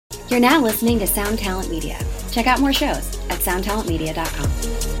You're now listening to Sound Talent Media. Check out more shows at soundtalentmedia.com.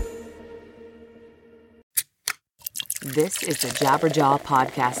 This is the Jabberjaw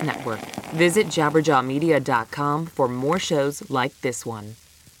Podcast Network. Visit jabberjawmedia.com for more shows like this one.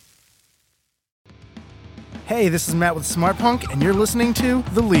 Hey, this is Matt with Smart Punk, and you're listening to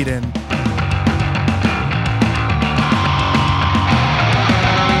The Lead-In.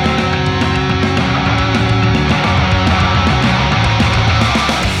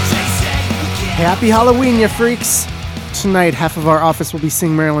 Happy Halloween, you freaks! Tonight, half of our office will be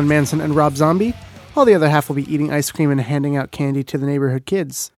seeing Marilyn Manson and Rob Zombie, while the other half will be eating ice cream and handing out candy to the neighborhood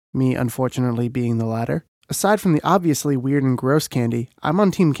kids. Me, unfortunately, being the latter. Aside from the obviously weird and gross candy, I'm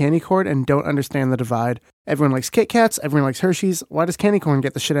on Team Candy Corn and don't understand the divide. Everyone likes Kit Kats, everyone likes Hershey's. Why does Candy Corn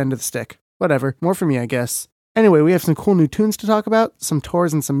get the shit end of the stick? Whatever, more for me, I guess. Anyway, we have some cool new tunes to talk about, some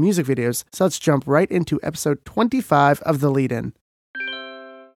tours, and some music videos, so let's jump right into episode 25 of The Lead-In.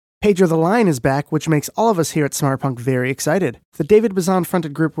 Pedro the Lion is back, which makes all of us here at Smartpunk very excited. The David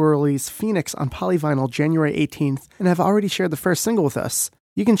Bazan-fronted group will release Phoenix on Polyvinyl January 18th and have already shared the first single with us.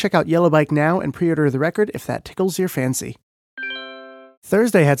 You can check out Yellow Bike now and pre-order the record if that tickles your fancy.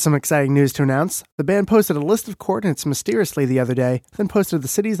 Thursday had some exciting news to announce. The band posted a list of coordinates mysteriously the other day, then posted the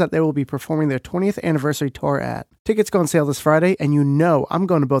cities that they will be performing their 20th anniversary tour at. Tickets go on sale this Friday, and you know I'm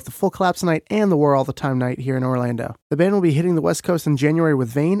going to both the Full Collapse night and the War All the Time night here in Orlando. The band will be hitting the West Coast in January with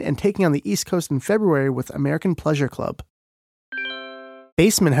Vane and taking on the East Coast in February with American Pleasure Club.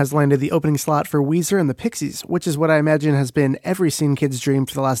 Basement has landed the opening slot for Weezer and the Pixies, which is what I imagine has been every scene kid's dream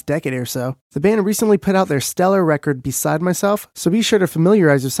for the last decade or so. The band recently put out their stellar record Beside Myself, so be sure to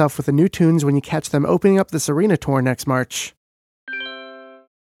familiarize yourself with the new tunes when you catch them opening up this arena tour next March.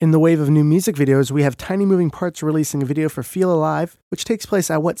 In the wave of new music videos, we have Tiny Moving Parts releasing a video for Feel Alive, which takes place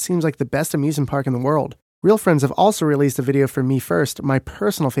at what seems like the best amusement park in the world. Real Friends have also released a video for Me First, my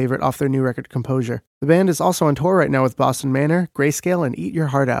personal favorite off their new record Composure. The band is also on tour right now with Boston Manor, Grayscale, and Eat Your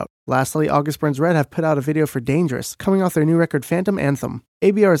Heart Out. Lastly, August Burns Red have put out a video for Dangerous, coming off their new record Phantom Anthem.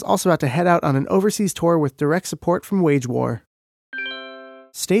 ABR is also about to head out on an overseas tour with direct support from Wage War.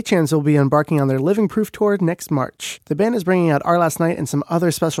 Stagehand will be embarking on their Living Proof tour next March. The band is bringing out Our Last Night and some other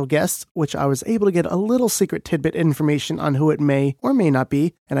special guests, which I was able to get a little secret tidbit information on who it may or may not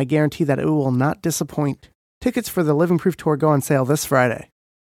be, and I guarantee that it will not disappoint. Tickets for the Living Proof tour go on sale this Friday.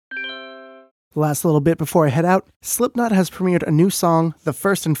 Last little bit before I head out, Slipknot has premiered a new song, The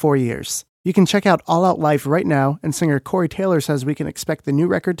First in 4 Years. You can check out All Out Life right now, and singer Corey Taylor says we can expect the new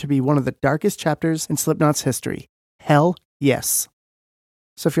record to be one of the darkest chapters in Slipknot's history. Hell yes.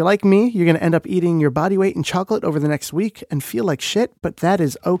 So if you're like me, you're going to end up eating your body weight in chocolate over the next week and feel like shit, but that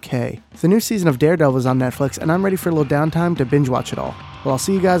is okay. The new season of Daredevil is on Netflix, and I'm ready for a little downtime to binge watch it all. Well, I'll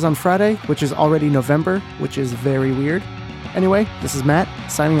see you guys on Friday, which is already November, which is very weird. Anyway, this is Matt,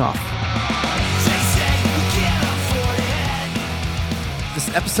 signing off.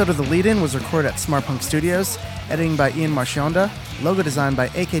 This episode of The Lead-In was recorded at Smartpunk Studios, editing by Ian Marchionda, logo design by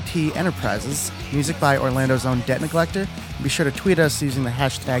AKT Enterprises, music by Orlando's own Debt Neglector. Be sure to tweet us using the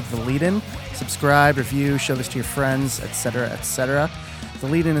hashtag TheLeadIn, subscribe, review, show this to your friends, etc., etc. The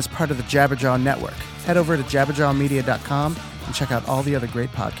Lead-In is part of the Jabberjaw Network. Head over to jabberjawmedia.com and check out all the other great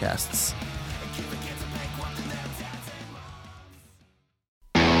podcasts.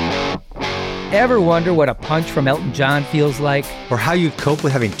 Ever wonder what a punch from Elton John feels like? Or how you'd cope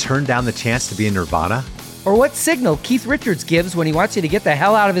with having turned down the chance to be in Nirvana? Or what signal Keith Richards gives when he wants you to get the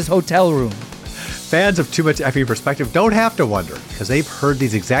hell out of his hotel room? Fans of Too Much Effing Perspective don't have to wonder, because they've heard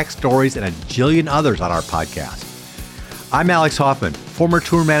these exact stories and a jillion others on our podcast. I'm Alex Hoffman, former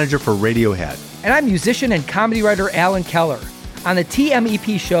tour manager for Radiohead. And I'm musician and comedy writer Alan Keller. On the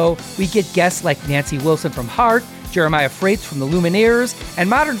TMEP show, we get guests like Nancy Wilson from Heart, Jeremiah Freites from the Lumineers, and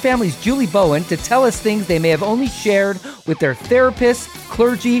Modern Family's Julie Bowen to tell us things they may have only shared with their therapist,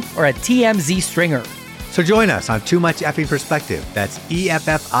 clergy, or a TMZ stringer. So join us on Too Much Effing Perspective. That's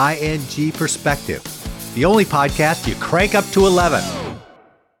EFFING Perspective. The only podcast you crank up to 11.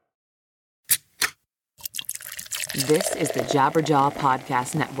 This is the Jabberjaw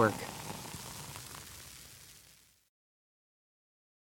Podcast Network.